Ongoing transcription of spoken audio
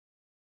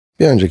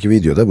Bir önceki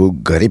videoda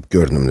bu garip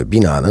görünümlü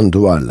binanın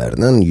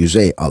duvarlarının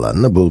yüzey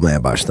alanını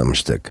bulmaya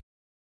başlamıştık.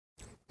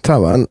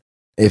 Tavan,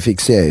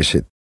 fx'ye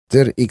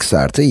eşittir x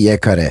artı y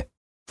kare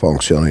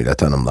fonksiyonuyla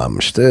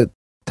tanımlanmıştı.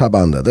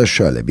 Tabanda da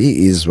şöyle bir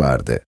iz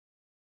vardı.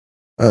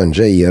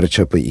 Önce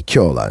yarıçapı 2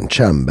 olan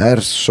çember,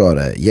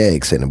 sonra y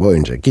ekseni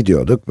boyunca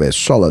gidiyorduk ve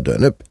sola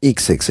dönüp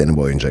x ekseni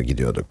boyunca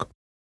gidiyorduk.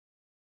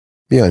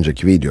 Bir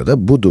önceki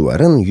videoda bu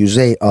duvarın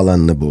yüzey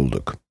alanını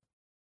bulduk.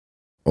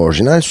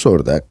 Orijinal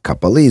soruda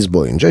kapalı iz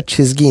boyunca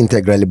çizgi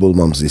integrali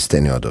bulmamız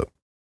isteniyordu.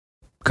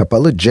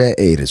 Kapalı c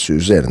eğrisi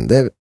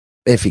üzerinde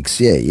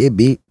fxy'yi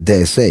bir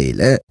ds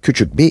ile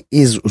küçük bir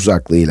iz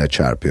uzaklığıyla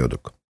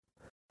çarpıyorduk.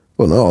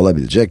 Bunu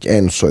olabilecek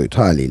en soyut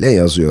haliyle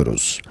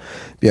yazıyoruz.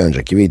 Bir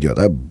önceki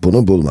videoda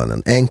bunu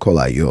bulmanın en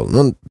kolay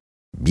yolunun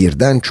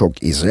birden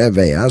çok ize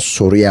veya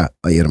soruya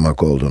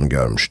ayırmak olduğunu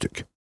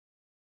görmüştük.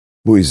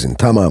 Bu izin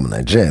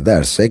tamamına c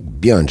dersek,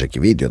 bir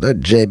önceki videoda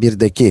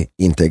c1'deki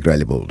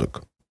integrali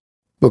bulduk.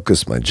 Bu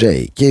kısma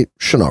c2,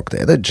 şu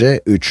noktaya da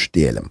c3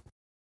 diyelim.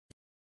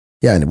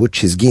 Yani bu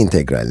çizgi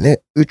integralini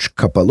 3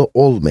 kapalı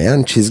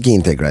olmayan çizgi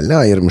integraline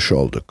ayırmış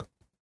olduk.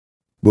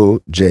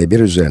 Bu,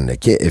 c1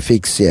 üzerindeki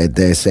fxy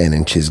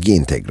ds'nin çizgi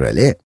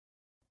integrali,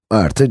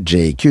 artı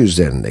c2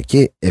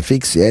 üzerindeki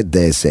fxy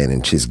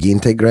ds'nin çizgi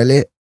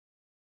integrali,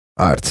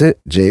 artı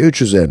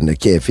c3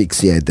 üzerindeki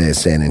fxy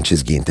ds'nin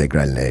çizgi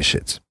integraline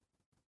eşit.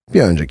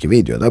 Bir önceki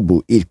videoda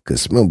bu ilk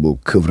kısmı, bu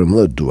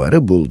kıvrımlı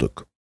duvarı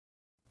bulduk.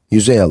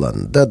 Yüzey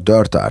alanını da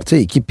 4 artı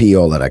 2 pi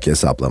olarak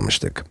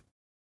hesaplamıştık.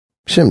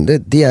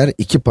 Şimdi diğer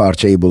iki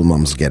parçayı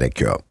bulmamız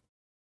gerekiyor.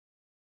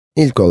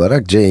 İlk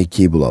olarak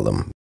c2'yi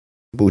bulalım.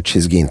 Bu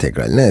çizgi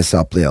integralini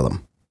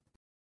hesaplayalım.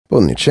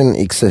 Bunun için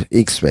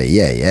x ve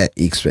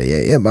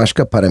y'ye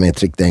başka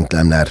parametrik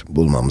denklemler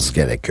bulmamız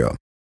gerekiyor.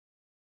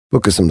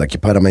 Bu kısımdaki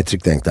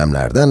parametrik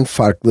denklemlerden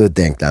farklı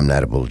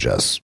denklemler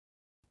bulacağız.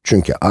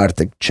 Çünkü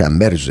artık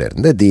çember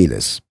üzerinde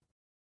değiliz.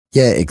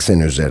 Y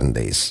ekseni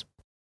üzerindeyiz.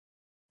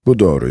 Bu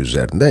doğru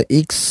üzerinde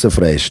x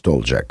sıfıra eşit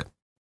olacak.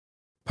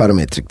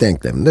 Parametrik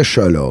denklemi de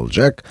şöyle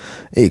olacak.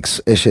 X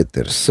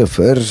eşittir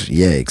 0,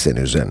 y ekseni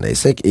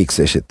üzerindeysek x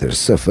eşittir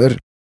 0,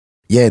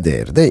 y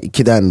değeri de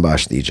 2'den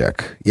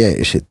başlayacak. Y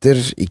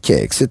eşittir 2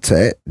 eksi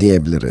t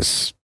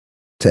diyebiliriz.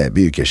 T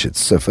büyük eşit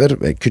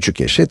 0 ve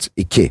küçük eşit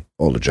 2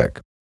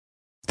 olacak.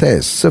 T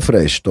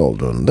 0'a eşit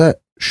olduğunda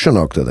şu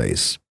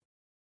noktadayız.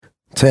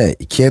 T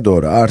 2'ye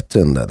doğru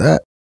arttığında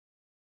da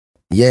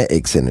y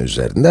ekseni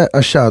üzerinde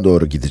aşağı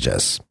doğru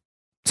gideceğiz.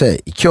 T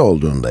 2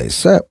 olduğunda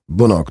ise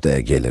bu noktaya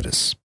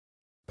geliriz.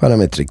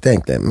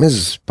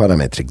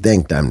 Parametrik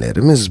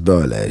denklemlerimiz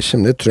böyle.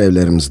 Şimdi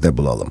türevlerimizi de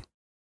bulalım.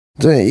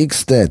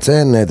 dx dt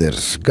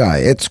nedir?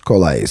 Gayet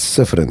kolay.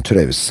 0'ın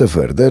türevi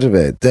 0'dır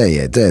ve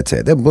dy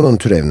dt de bunun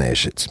türevine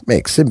eşit.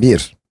 Eksi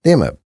 1, değil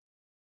mi?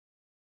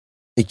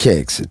 2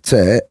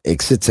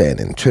 eksi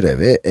t'nin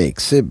türevi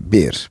eksi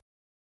 1.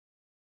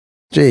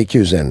 c2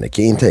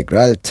 üzerindeki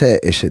integral t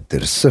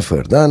eşittir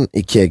 0'dan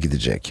 2'ye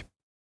gidecek.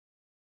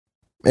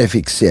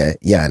 fxy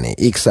yani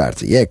x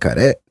artı y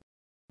kare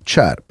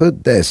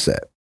çarpı ds.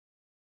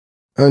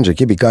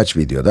 Önceki birkaç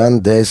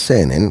videodan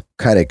ds'nin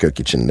karekök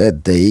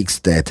içinde dx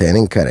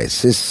dt'nin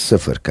karesi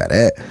 0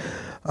 kare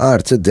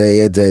artı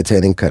dy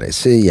dt'nin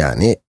karesi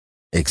yani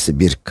eksi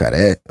 1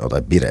 kare, o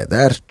da 1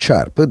 eder,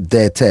 çarpı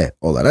dt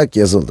olarak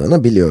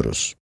yazıldığını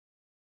biliyoruz.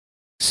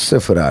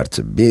 0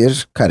 artı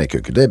 1,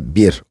 karekökü de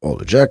 1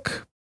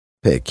 olacak.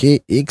 Peki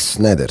x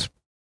nedir?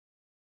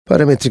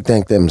 Parametrik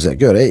denklemimize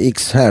göre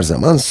x her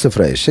zaman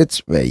 0'a eşit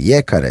ve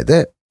y kare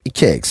de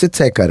 2 eksi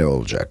t kare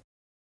olacak.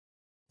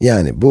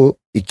 Yani bu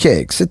 2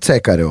 eksi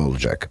t kare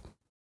olacak.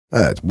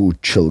 Evet, bu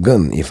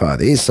çılgın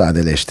ifadeyi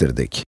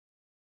sadeleştirdik.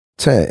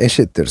 T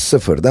eşittir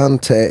 0'dan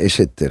t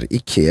eşittir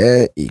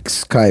 2'ye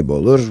x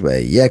kaybolur ve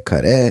y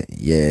kare,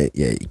 y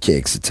 2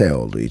 eksi t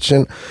olduğu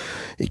için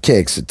 2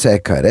 eksi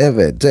t kare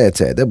ve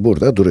dt de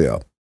burada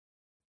duruyor.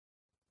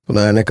 Bunu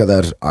her ne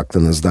kadar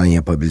aklınızdan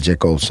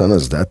yapabilecek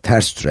olsanız da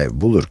ters türev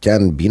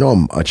bulurken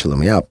binom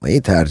açılımı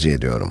yapmayı tercih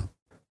ediyorum.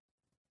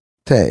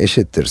 T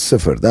eşittir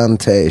 0'dan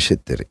t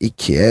eşittir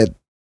 2'ye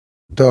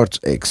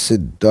 4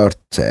 eksi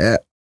 4t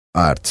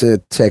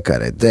artı t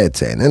kare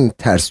dt'nin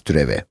ters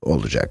türevi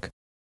olacak.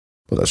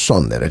 Bu da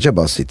son derece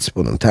basit.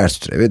 Bunun ters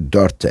türevi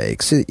 4t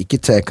eksi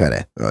 2t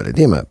kare, öyle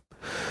değil mi?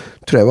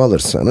 Türev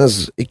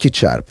alırsanız 2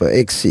 çarpı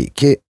eksi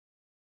 2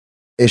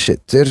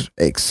 eşittir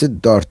eksi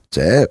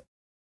 4t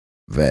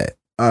ve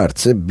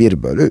artı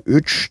 1 bölü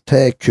 3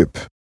 t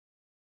küp.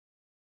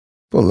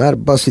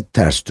 Bunlar basit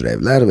ters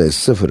türevler ve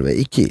 0 ve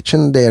 2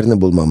 için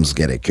değerini bulmamız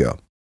gerekiyor.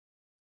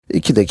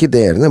 2'deki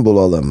değerini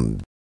bulalım.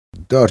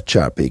 4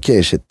 çarpı 2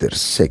 eşittir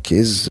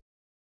 8,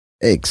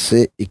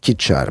 eksi 2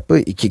 çarpı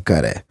 2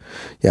 kare.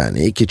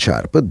 Yani 2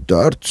 çarpı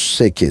 4,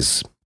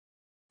 8.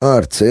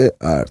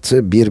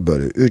 Artı 1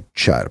 bölü 3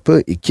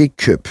 çarpı 2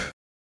 küp.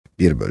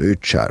 1 bölü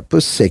 3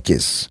 çarpı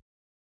 8.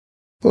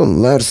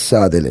 Bunlar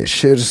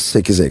sadeleşir.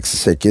 8 eksi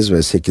 8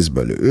 ve 8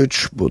 bölü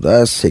 3, bu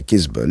da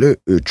 8 bölü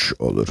 3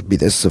 olur. Bir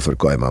de 0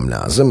 koymam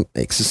lazım.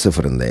 Eksi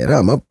 0'ın değeri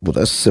ama bu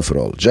da 0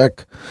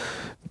 olacak.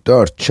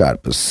 4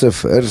 çarpı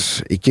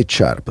 0, 2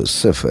 çarpı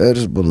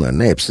 0, bunların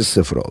hepsi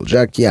 0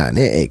 olacak, yani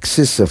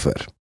eksi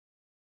 0.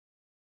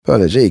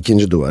 Böylece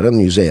ikinci duvarın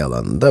yüzey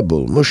alanını da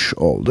bulmuş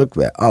olduk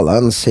ve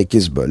alan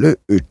 8 bölü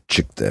 3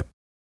 çıktı.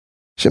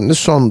 Şimdi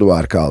son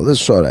duvar kaldı,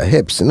 sonra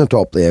hepsini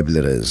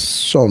toplayabiliriz.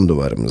 Son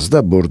duvarımız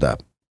da burada.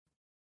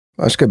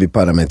 Başka bir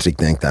parametrik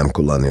denklem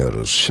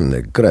kullanıyoruz.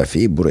 Şimdi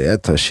grafiği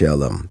buraya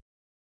taşıyalım.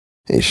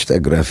 İşte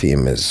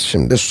grafiğimiz.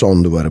 Şimdi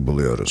son duvarı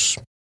buluyoruz.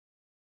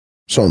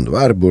 Son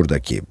duvar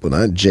buradaki.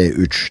 Buna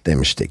C3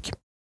 demiştik.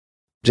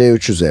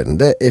 C3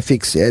 üzerinde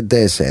fxy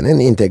ds'nin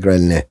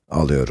integralini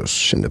alıyoruz.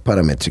 Şimdi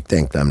parametrik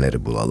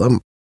denklemleri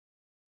bulalım.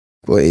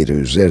 Bu eğri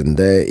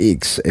üzerinde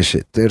x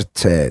eşittir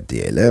t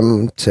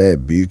diyelim.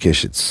 T büyük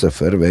eşit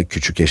 0 ve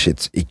küçük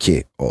eşit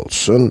 2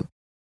 olsun.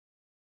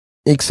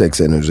 X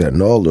ekseni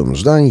üzerinde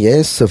olduğumuzdan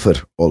y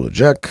 0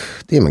 olacak.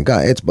 Değil mi?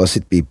 Gayet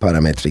basit bir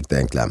parametrik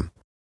denklem.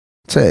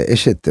 T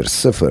eşittir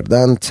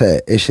 0'dan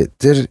t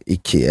eşittir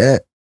 2'ye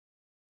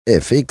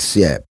fx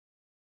y.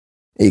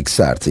 X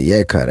artı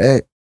y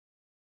kare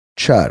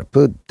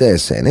çarpı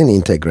ds'nin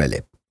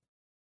integrali.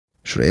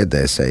 Şuraya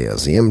ds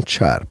yazayım,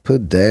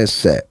 çarpı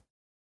ds.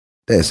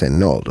 ds'nin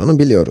ne olduğunu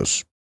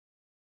biliyoruz.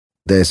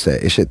 ds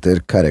eşittir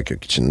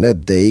karekök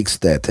içinde dx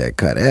dt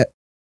kare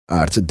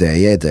artı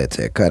dy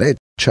dt kare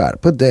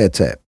çarpı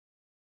dt.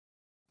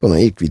 Bunu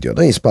ilk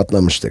videoda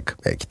ispatlamıştık.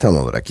 Belki tam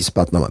olarak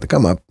ispatlamadık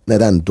ama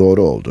neden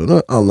doğru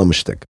olduğunu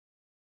anlamıştık.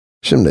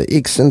 Şimdi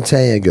x'in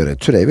t'ye göre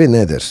türevi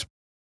nedir?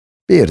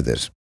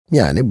 1'dir.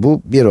 Yani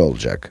bu 1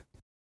 olacak.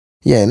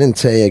 Y'nin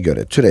t'ye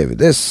göre türevi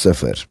de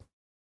 0.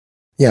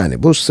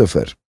 Yani bu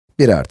 0.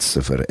 1 artı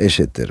 0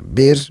 eşittir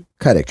 1,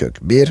 karekök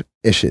 1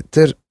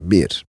 eşittir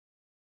 1.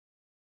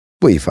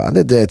 Bu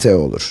ifade dt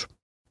olur.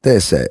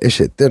 ds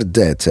eşittir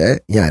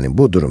dt, yani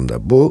bu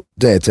durumda bu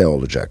dt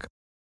olacak.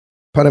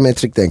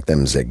 Parametrik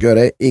denklemimize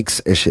göre x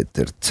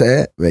eşittir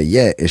t ve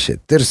y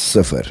eşittir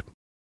 0.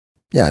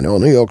 Yani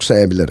onu yok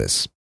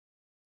sayabiliriz.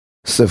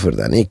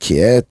 0'dan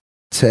 2'ye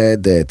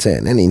t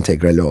dt'nin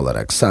integrali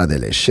olarak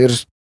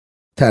sadeleşir.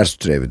 Ters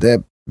türevi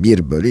de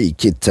 1 bölü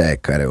 2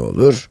 t kare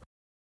olur.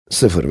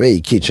 0 ve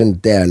 2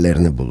 için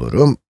değerlerini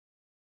bulurum.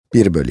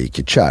 1 bölü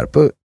 2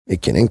 çarpı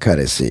 2'nin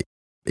karesi.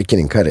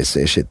 2'nin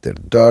karesi eşittir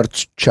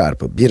 4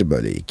 çarpı 1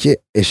 bölü 2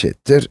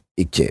 eşittir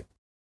 2.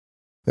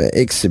 Ve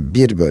eksi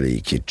 1 bölü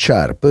 2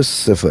 çarpı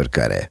 0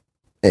 kare,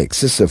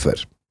 eksi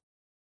 0.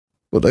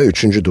 Bu da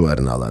üçüncü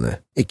duvarın alanı,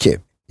 2.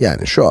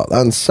 Yani şu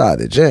alan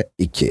sadece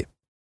 2.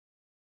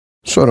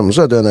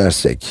 Sorumuza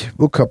dönersek,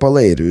 bu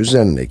kapalı eğri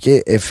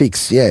üzerindeki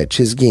fx, y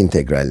çizgi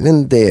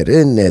integralinin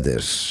değeri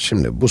nedir?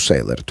 Şimdi bu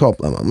sayıları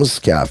toplamamız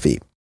kafi.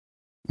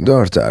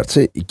 4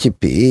 artı 2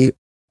 pi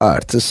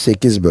artı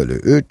 8 bölü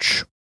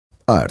 3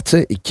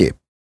 artı 2.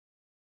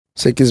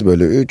 8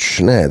 bölü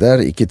 3 ne eder?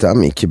 2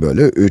 tam 2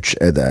 bölü 3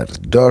 eder.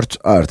 4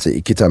 artı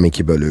 2 tam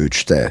 2 bölü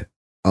 3 de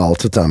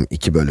 6 tam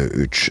 2 bölü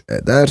 3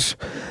 eder.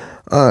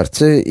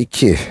 Artı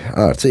 2,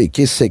 artı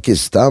 2,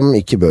 8 tam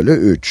 2 bölü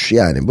 3.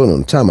 Yani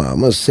bunun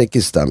tamamı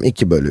 8 tam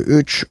 2 bölü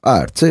 3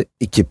 artı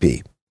 2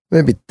 pi.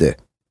 Ve bitti.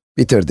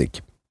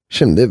 Bitirdik.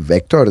 Şimdi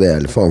vektör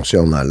değerli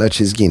fonksiyonlarla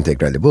çizgi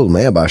integrali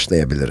bulmaya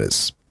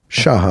başlayabiliriz.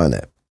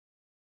 Şahane.